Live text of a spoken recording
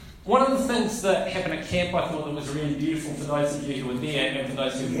One of the things that happened at camp I thought that was really beautiful for those of you who were there and for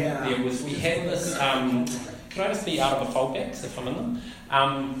those who weren't there was we had this, can I just be out of the foldbacks if I'm in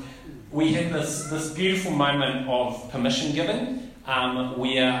them? We had this beautiful moment of permission giving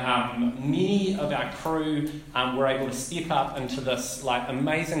where many of our crew were able to step up into this like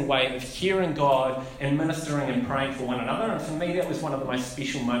amazing way of hearing God and ministering and praying for one another. And for me, that was one of the most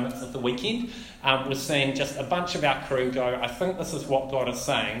special moments of the weekend, was seeing just a bunch of our crew go, I think this is what God is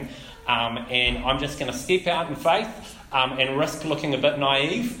saying, and I'm just going to step out in faith and risk looking a bit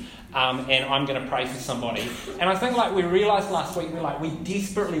naive. And I'm going to pray for somebody. And I think we realised last week, we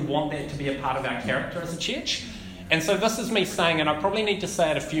desperately want that to be a part of our character as a church. And so this is me saying, and I probably need to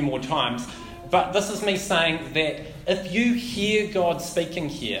say it a few more times, but this is me saying that if you hear God speaking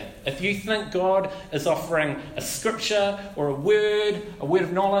here, if you think God is offering a scripture or a word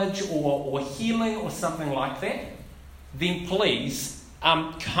of knowledge or healing or something like that, then please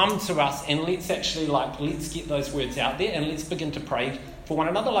come to us and let's actually let's get those words out there and let's begin to pray for one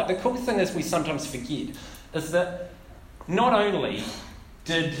another. The cool thing is we sometimes forget is that not only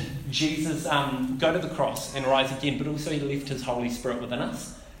did Jesus go to the cross and rise again, but also he left his Holy Spirit within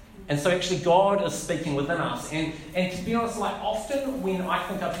us. And so actually God is speaking within us. And to be honest, often when I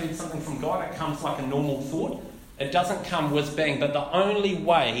think I've heard something from God, it comes like a normal thought. It doesn't come whiz bang, but the only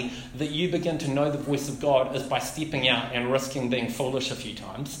way that you begin to know the voice of God is by stepping out and risking being foolish a few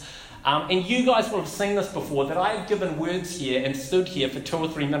times. And you guys will have seen this before, that I have given words here and stood here for 2 or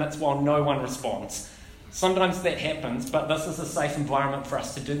 3 minutes while no one responds. Sometimes that happens, but this is a safe environment for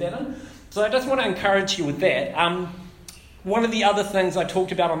us to do that in. So I just want to encourage you with that. One of the other things I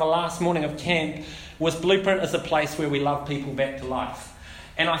talked about on the last morning of camp was Blueprint is a place where we love people back to life.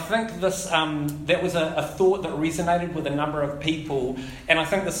 And I think this that was a thought that resonated with a number of people. And I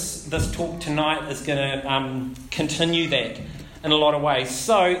think this talk tonight is going to continue that in a lot of ways.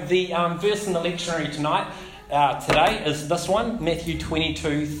 So the verse in the lectionary today is this one, Matthew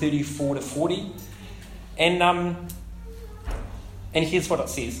 22, 34 to 40. And here's what it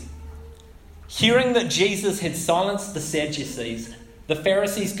says. Hearing that Jesus had silenced the Sadducees, the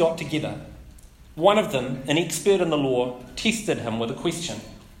Pharisees got together. One of them, an expert in the law, tested him with a question.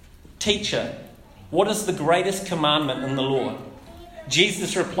 Teacher, what is the greatest commandment in the law?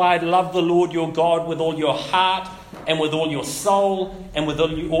 Jesus replied, love the Lord your God with all your heart and with all your soul and with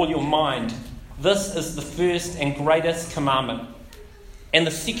all your mind. This is the first and greatest commandment. And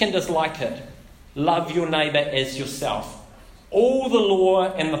the second is like it. Love your neighbour as yourself. All the law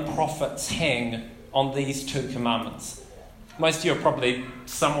and the prophets hang on these 2 commandments. Most of you are probably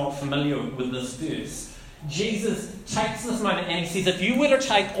somewhat familiar with this verse. Jesus takes this moment and he says, if you were to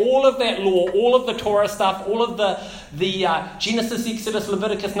take all of that law, all of the Torah stuff, all of the Genesis, Exodus,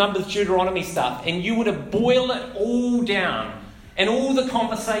 Leviticus, Numbers, Deuteronomy stuff, and you were to boil it all down, and all the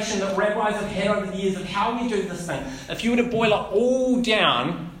conversation that rabbis have had over the years of how we do this thing, if you were to boil it all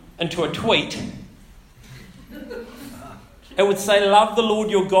down into a tweet, it would say, love the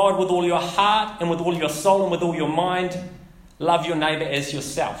Lord your God with all your heart and with all your soul and with all your mind. Love your neighbour as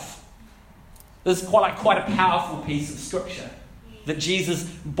yourself. This is quite a powerful piece of scripture that Jesus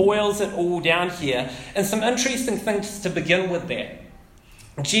boils it all down here. And some interesting things to begin with there.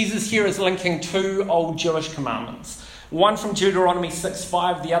 Jesus here is linking 2 old Jewish commandments. One from Deuteronomy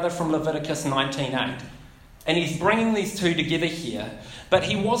 6:5, the other from Leviticus 19:8. And he's bringing these 2 together here. But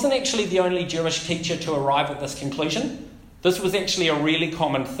he wasn't actually the only Jewish teacher to arrive at this conclusion. This was actually a really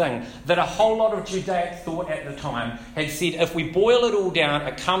common thing, that a whole lot of Judaic thought at the time had said, if we boil it all down,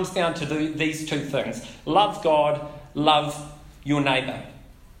 it comes down to these 2 things. Love God, love your neighbour.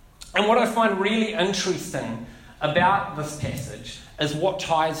 And what I find really interesting about this passage is what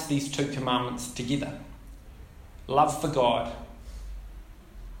ties these 2 commandments together. Love for God,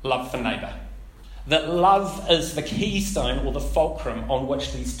 love for neighbour. That love is the keystone or the fulcrum on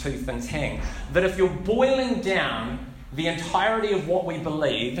which these 2 things hang. That if you're boiling down the entirety of what we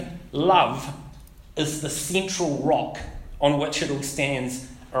believe, love is the central rock on which it all stands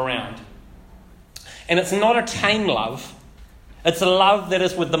around. And it's not a tame love. It's a love that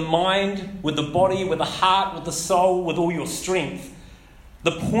is with the mind, with the body, with the heart, with the soul, with all your strength.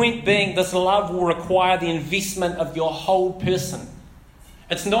 The point being, this love will require the investment of your whole person.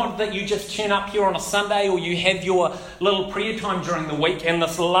 It's not that you just turn up here on a Sunday or you have your little prayer time during the week and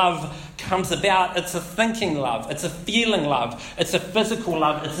this love comes about. It's a thinking love. It's a feeling love. It's a physical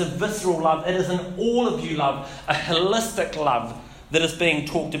love. It's a visceral love. It is an all of you love, a holistic love that is being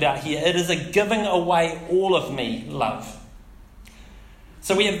talked about here. It is a giving away all of me love.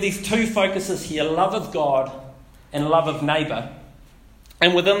 So we have these 2 focuses here, love of God and love of neighbour.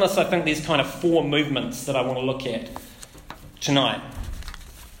 And within this, I think there's kind of 4 movements that I want to look at tonight.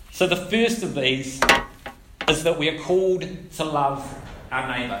 So the first of these is that we are called to love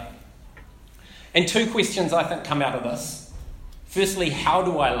our neighbour. And two questions I think come out of this. Firstly, how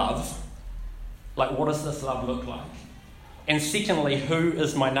do I love? Like, what does this love look like? And secondly, who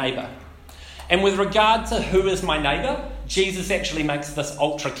is my neighbour? And with regard to who is my neighbour, Jesus actually makes this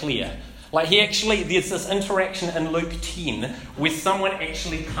ultra clear. Like there's this interaction in Luke 10 where someone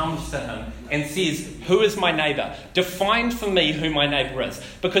actually comes to him and says, who is my neighbour? Define for me who my neighbour is.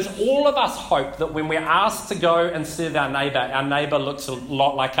 Because all of us hope that when we're asked to go and serve our neighbour looks a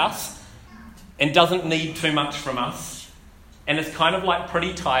lot like us and doesn't need too much from us and is kind of like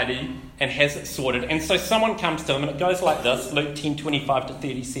pretty tidy and has it sorted. And so someone comes to him and it goes like this, Luke 10:25 to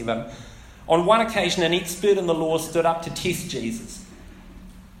 37. On one occasion, an expert in the law stood up to test Jesus.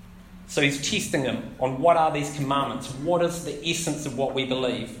 So he's testing him on what are these commandments? What is the essence of what we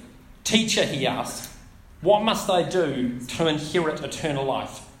believe? Teacher, he asked, what must I do to inherit eternal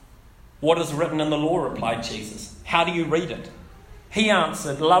life? What is written in the law, replied Jesus. How do you read it? He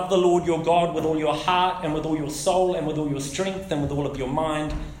answered, love the Lord your God with all your heart and with all your soul and with all your strength and with all of your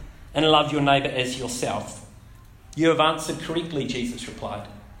mind, and love your neighbour as yourself. You have answered correctly, Jesus replied.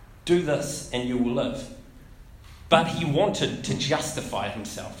 Do this and you will live. But he wanted to justify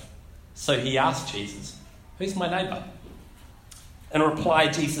himself. So he asked Jesus, who's my neighbour? In reply,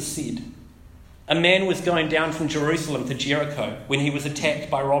 Jesus said, a man was going down from Jerusalem to Jericho when he was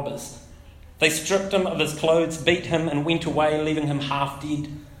attacked by robbers. They stripped him of his clothes, beat him, and went away, leaving him half dead.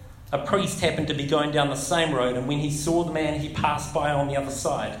 A priest happened to be going down the same road, and when he saw the man, he passed by on the other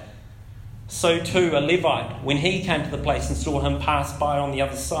side. So too a Levite, when he came to the place and saw him, passed by on the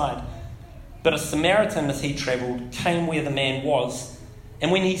other side. But a Samaritan, as he travelled, came where the man was.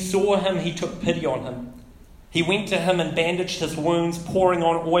 And when he saw him, he took pity on him. He went to him and bandaged his wounds, pouring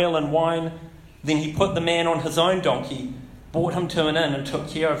on oil and wine. Then he put the man on his own donkey, brought him to an inn and took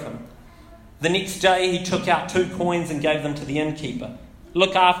care of him. The next day he took out 2 coins and gave them to the innkeeper.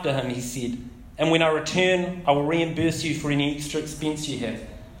 Look after him, he said, and when I return, I will reimburse you for any extra expense you have.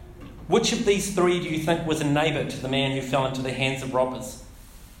 Which of these 3 do you think was a neighbour to the man who fell into the hands of robbers?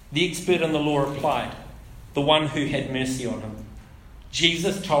 The expert in the law replied, the one who had mercy on him.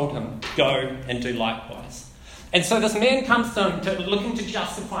 Jesus told him, go and do likewise. And so this man comes to him looking to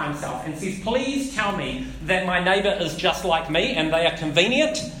justify himself and says, please tell me that my neighbour is just like me and they are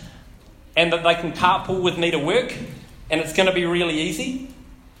convenient and that they can carpool with me to work and it's going to be really easy.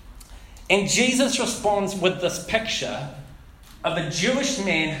 And Jesus responds with this picture of a Jewish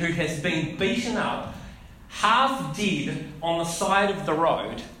man who has been beaten up, half dead on the side of the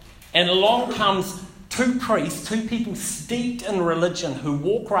road, and along comes 2 priests, 2 people steeped in religion who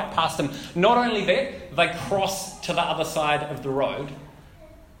walk right past him. Not only that, they cross to the other side of the road.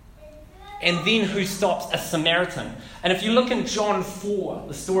 And then who stops? A Samaritan. And if you look in John 4,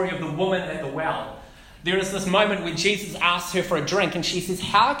 the story of the woman at the well, there is this moment where Jesus asks her for a drink and she says,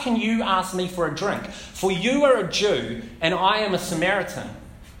 how can you ask me for a drink? For you are a Jew and I am a Samaritan.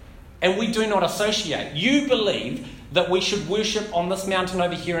 And we do not associate. You believe that we should worship on this mountain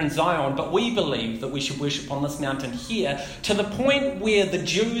over here in Zion, but we believe that we should worship on this mountain here, to the point where the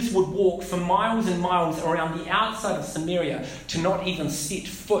Jews would walk for miles and miles around the outside of Samaria to not even set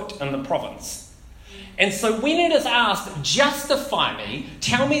foot in the province. And so when it is asked, justify me,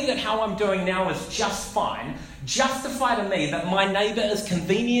 tell me that how I'm doing now is just fine, justify to me that my neighbour is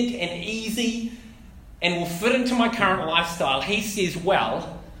convenient and easy and will fit into my current lifestyle, he says,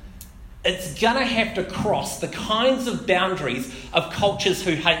 well, it's going to have to cross the kinds of boundaries of cultures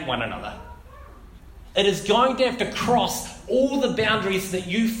who hate one another. It is going to have to cross all the boundaries that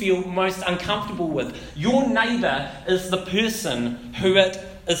you feel most uncomfortable with. Your neighbour is the person who it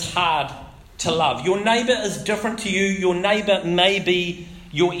is hard to love. Your neighbour is different to you. Your neighbour may be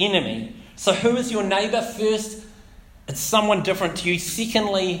your enemy. So who is your neighbour? First, it's someone different to you.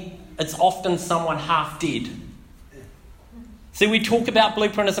 Secondly, it's often someone half dead. See, we talk about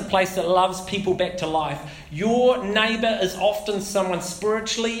Blueprint as a place that loves people back to life. Your neighbour is often someone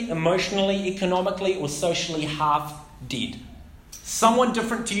spiritually, emotionally, economically, or socially half dead. Someone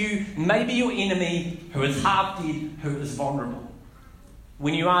different to you, maybe your enemy, who is half dead, who is vulnerable.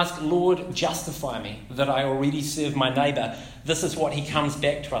 When you ask, Lord, justify me that I already serve my neighbour, this is what he comes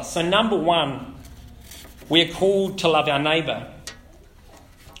back to us. So number 1, we are called to love our neighbour.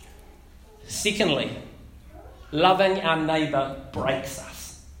 Secondly, loving our neighbour breaks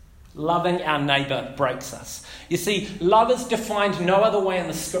us. Loving our neighbour breaks us. You see, love is defined no other way in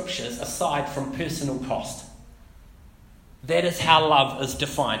the scriptures aside from personal cost. That is how love is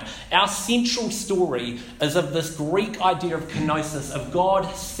defined. Our central story is of this Greek idea of kenosis, of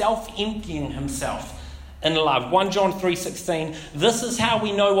God self-emptying himself in love. 1 John 3:16, this is how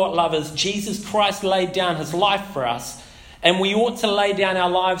we know what love is. Jesus Christ laid down his life for us, and we ought to lay down our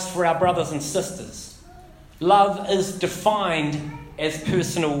lives for our brothers and sisters. Love is defined as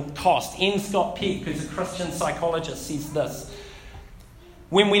personal cost. N. Scott Peck, who's a Christian psychologist, says this: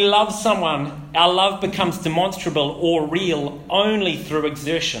 when we love someone, our love becomes demonstrable or real only through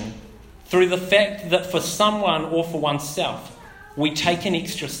exertion, through the fact that for someone or for oneself, we take an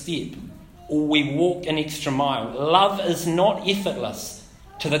extra step or we walk an extra mile. Love is not effortless.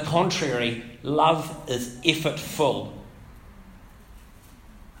 To the contrary, love is effortful.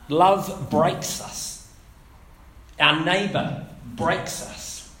 Love breaks us. Our neighbour breaks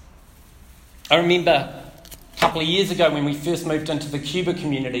us. I remember a couple of years ago when we first moved into the Cuba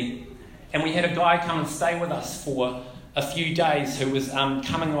community, and we had a guy come and stay with us for a few days who was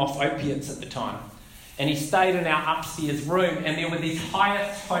coming off opiates at the time. And he stayed in our upstairs room, and there were these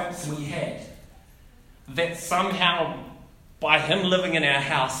highest hopes we had that somehow by him living in our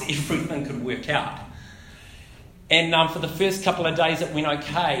house everything could work out. And for the first couple of days it went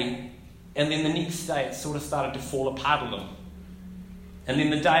okay, and then the next day it sort of started to fall apart a little. And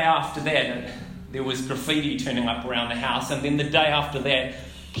then the day after that there was graffiti turning up around the house, and then the day after that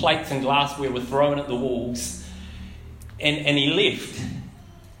plates and glassware were thrown at the walls, and he left.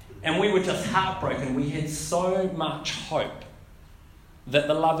 And we were just heartbroken. We had so much hope that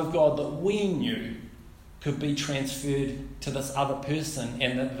the love of God that we knew could be transferred to this other person,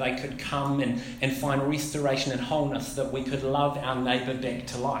 and that they could come and find restoration and wholeness, that we could love our neighbour back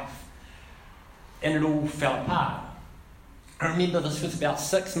to life. And it all fell apart. I remember this was about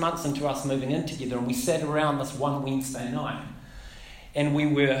 6 months into us moving in together, and we sat around this one Wednesday night, and we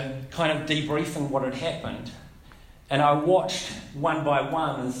were kind of debriefing what had happened. And I watched one by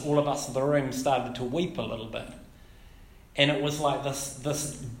one as all of us in the room started to weep a little bit. And it was like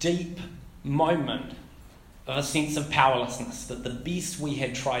this deep moment of a sense of powerlessness, that the best we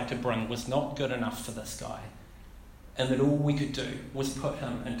had tried to bring was not good enough for this guy, and that all we could do was put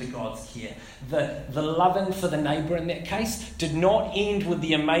him into God's care. The loving for the neighbour in that case did not end with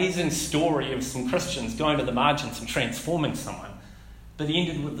the amazing story of some Christians going to the margins and transforming someone, but it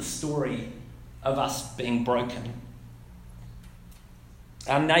ended with the story of us being broken.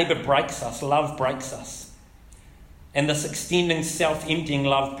 Our neighbour breaks us, love breaks us. And this extending, self-emptying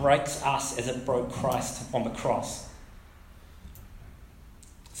love breaks us as it broke Christ on the cross.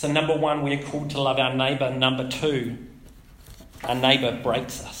 So number one, we are called to love our neighbour. Number two, our neighbour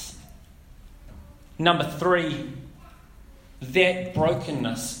breaks us. Number three, that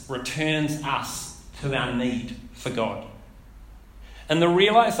brokenness returns us to our need for God. In the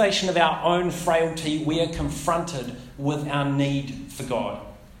realisation of our own frailty, we are confronted with our need for God.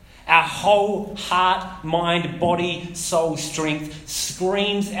 Our whole heart, mind, body, soul strength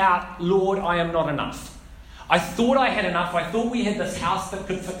screams out, Lord, I am not enough. I thought I had enough. I thought we had this house that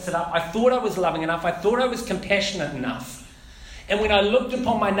could fix it up. I thought I was loving enough. I thought I was compassionate enough. And when I looked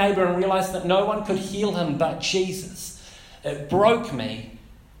upon my neighbour and realised that no one could heal him but Jesus, it broke me.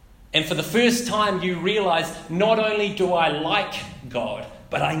 And for the first time, you realise not only do I like God,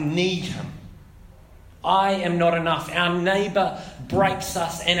 but I need him. I am not enough. Our neighbour breaks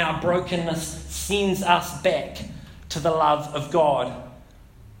us, and our brokenness sends us back to the love of God.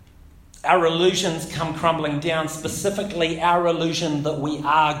 Our illusions come crumbling down, specifically our illusion that we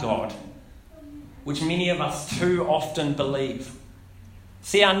are God, which many of us too often believe.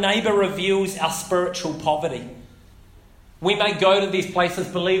 See, our neighbour reveals our spiritual poverty. We may go to these places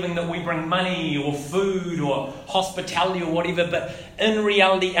believing that we bring money or food or hospitality or whatever, but in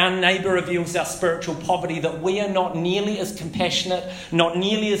reality, our neighbour reveals our spiritual poverty, that we are not nearly as compassionate, not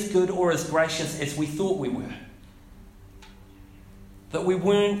nearly as good or as gracious as we thought we were. That we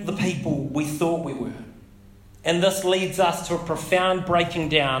weren't the people we thought we were. And this leads us to a profound breaking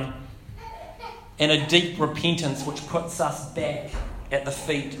down and a deep repentance, which puts us back at the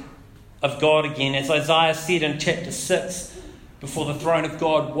feet of God again. As Isaiah said in chapter 6, before the throne of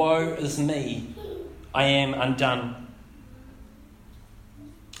God, woe is me, I am undone.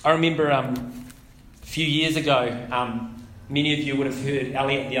 I remember a few years ago, many of you would have heard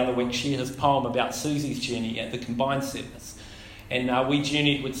Elliot the other week share his poem about Susie's journey at the combined service. And we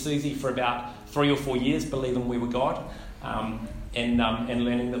journeyed with Susie for about 3 or 4 years, believing we were God, and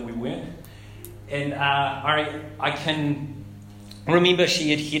learning that we weren't. And I can remember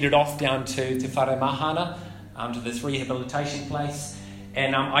she had headed off down to Whare Mahana, to this rehabilitation place,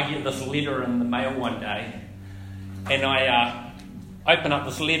 and I get this letter in the mail one day, and I open up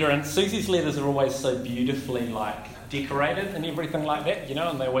this letter, and Susie's letters are always so beautifully decorated and everything like that,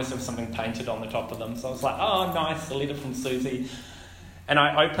 and they always have something painted on the top of them. So I was like, oh, nice, a letter from Susie. And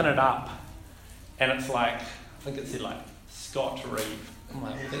I open it up, and it's like, I think it said like, Scott Reeve. I'm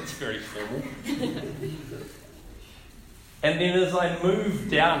like, well, that's very formal. And then as I move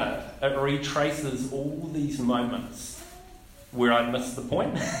down it, it retraces all these moments where I missed the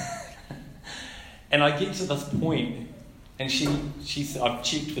point. And I get to this point, and she said, I've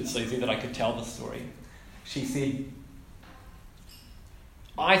checked with Susie that I could tell the story. She said,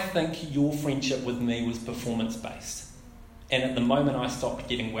 I think your friendship with me was performance-based. And at the moment I stopped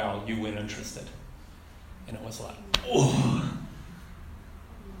getting well, you weren't interested. And it was like, oh.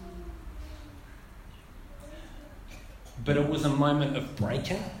 But it was a moment of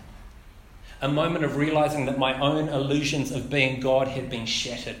breaking, a moment of realising that my own illusions of being God had been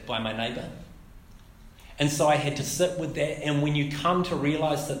shattered by my neighbour. And so I had to sit with that, and when you come to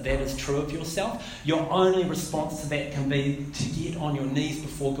realise that that is true of yourself, your only response to that can be to get on your knees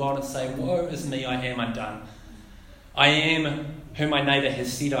before God and say, woe is me, I am undone. I am who my neighbour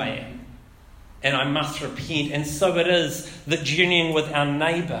has said I am, and I must repent. And so it is that journeying with our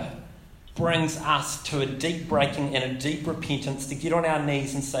neighbour brings us to a deep breaking and a deep repentance, to get on our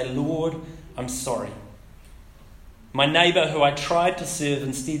knees and say, Lord, I'm sorry. My neighbour who I tried to serve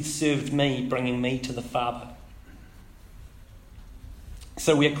instead served me, bringing me to the Father.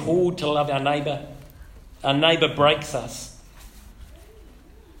 So we're called to love our neighbour. Our neighbour breaks us,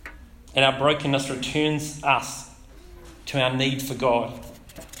 and our brokenness returns us to our need for God.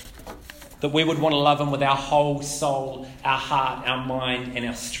 That we would want to love him with our whole soul, our heart, our mind, and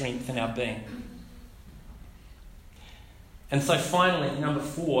our strength and our being. And so finally, number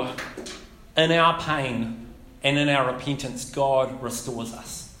 4, in our pain and in our repentance, God restores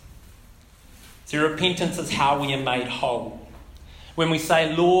us. So repentance is how we are made whole. When we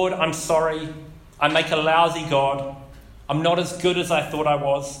say, Lord, I'm sorry, I make a lousy God, I'm not as good as I thought I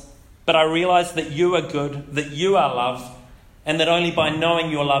was, but I realise that you are good, that you are love, and that only by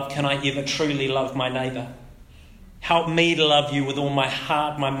knowing your love can I ever truly love my neighbour. Help me to love you with all my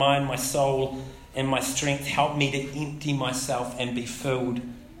heart, my mind, my soul, and my strength. Help me to empty myself and be filled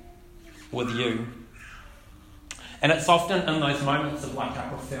with you. And it's often in those moments of like a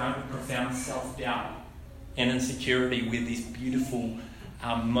profound self-doubt and insecurity where these beautiful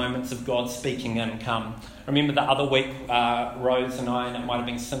moments of God speaking in come. I remember the other week, Rose and I, and it might have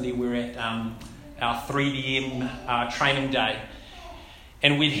been Cindy, we were at our 3DM training day.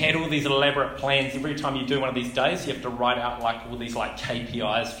 And we'd had all these elaborate plans. Every time you do one of these days, you have to write out like all these like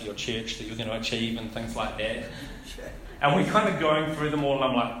KPIs for your church that you're going to achieve and things like that. And we're kind of going through them all, and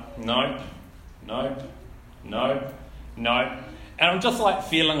I'm like, nope. And I'm just like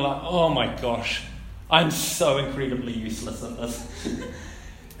feeling like, oh my gosh, I'm so incredibly useless at this.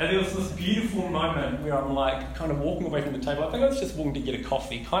 And there was this beautiful moment where I'm like kind of walking away from the table. I think I was just walking to get a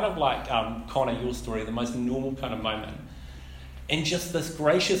coffee, kind of like Connor, your story, the most normal kind of moment. And just this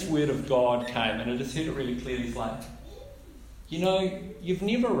gracious word of God came, and I just heard it really clearly. It's like, you know, you've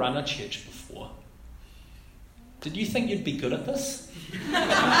never run a church before. Did you think you'd be good at this?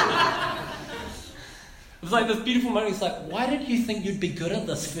 It was like this beautiful moment. It's like, why did you think you'd be good at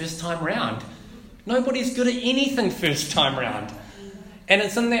this first time round? Nobody's good at anything first time round. And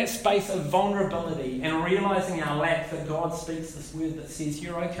it's in that space of vulnerability and realising our lack that God speaks this word that says,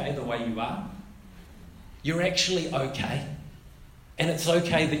 you're okay the way you are. You're actually okay. And it's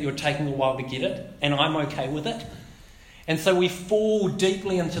okay that you're taking a while to get it, and I'm okay with it. And so we fall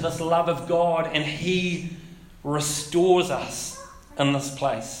deeply into this love of God, and he restores us in this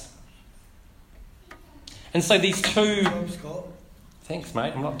place. And so these two... Thanks,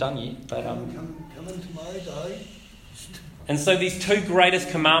 mate. I'm not done yet. But come into my day. And so these two greatest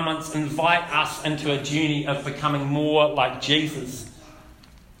commandments invite us into a journey of becoming more like Jesus.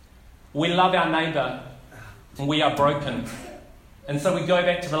 We love our neighbour, and we are broken. And so we go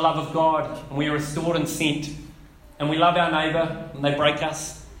back to the love of God, and we are restored and sent. And we love our neighbour, and they break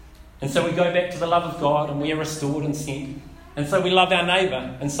us. And so we go back to the love of God, and we are restored and sent. And so we love our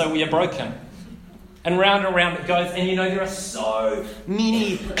neighbour, and so we are broken. And round it goes. And you know, there are so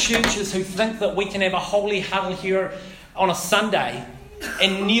many churches who think that we can have a holy huddle here on a Sunday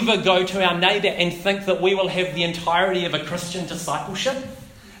and never go to our neighbour and think that we will have the entirety of a Christian discipleship.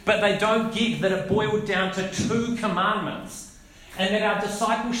 But they don't get that it boiled down to 2 commandments, and that our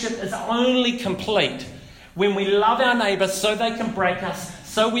discipleship is only complete when we love our neighbour so they can break us,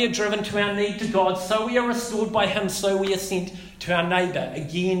 so we are driven to our need to God, so we are restored by him, so we are sent to our neighbour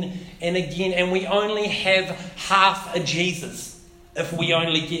again and again. And we only have half a Jesus if we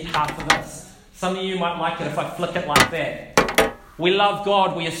only get half of this. Some of you might like it if I flick it like that. We love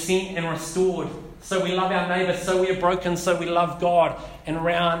God, we are sent and restored. So we love our neighbour, so we are broken, so we love God. And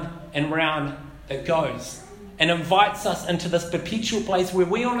round it goes. and invites us into this perpetual place where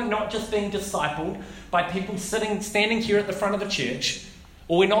we are not just being discipled by people standing here at the front of the church,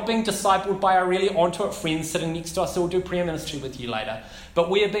 or we're not being discipled by our really onto it friends sitting next to us who will do prayer ministry with you later,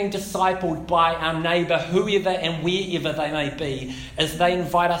 but we are being discipled by our neighbour, whoever and wherever they may be, as they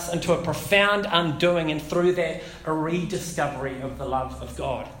invite us into a profound undoing, and through that, a rediscovery of the love of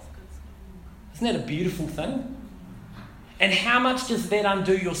God. Isn't that a beautiful thing? And how much does that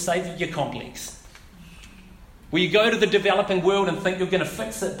undo your saviour complex? Where you go to the developing world and think you're going to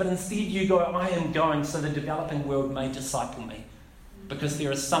fix it, but instead you go, I am going so the developing world may disciple me, because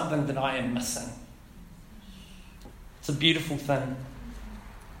there is something that I am missing. It's a beautiful thing.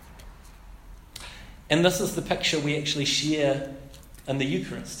 And this is the picture we actually share in the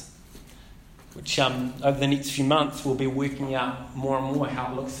Eucharist, which over the next few months we'll be working out more and more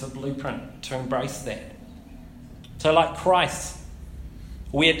how it looks for Blueprint to embrace that. So like Christ,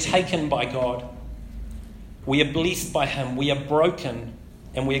 we are taken by God. We are blessed by him. We are broken,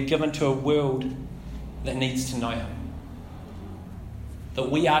 and we are given to a world that needs to know him.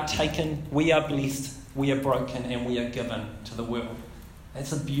 That we are taken, we are blessed, we are broken, and we are given to the world.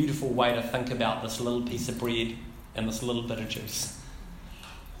 That's a beautiful way to think about this little piece of bread and this little bit of juice.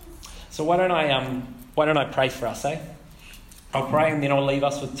 So why don't I pray for us, eh? I'll pray and then I'll leave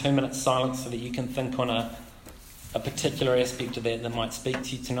us with 2 minutes silence so that you can think on a particular aspect of that might speak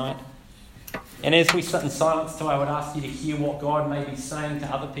to you tonight. And as we sit in silence too, I would ask you to hear what God may be saying to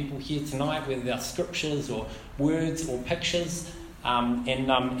other people here tonight, whether they're scriptures or words or pictures,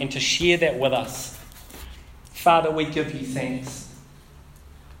 and to share that with us. Father, we give you thanks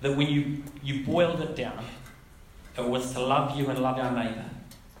that when you boiled it down, it was to love you and love our neighbour.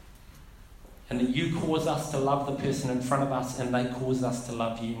 And that you cause us to love the person in front of us, and they cause us to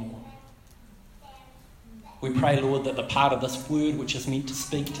love you more. We pray, Lord, that the part of this word which is meant to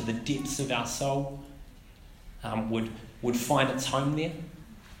speak to the depths of our soul would find its home there.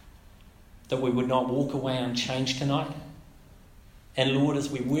 That we would not walk away unchanged tonight. And Lord, as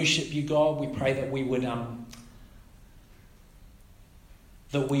we worship you, God, we pray that we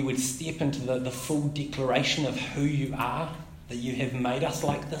would step into the full declaration of who you are, that you have made us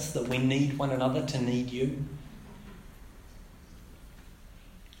like this, that we need one another to need you.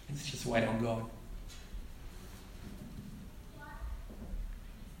 Let's just wait on God.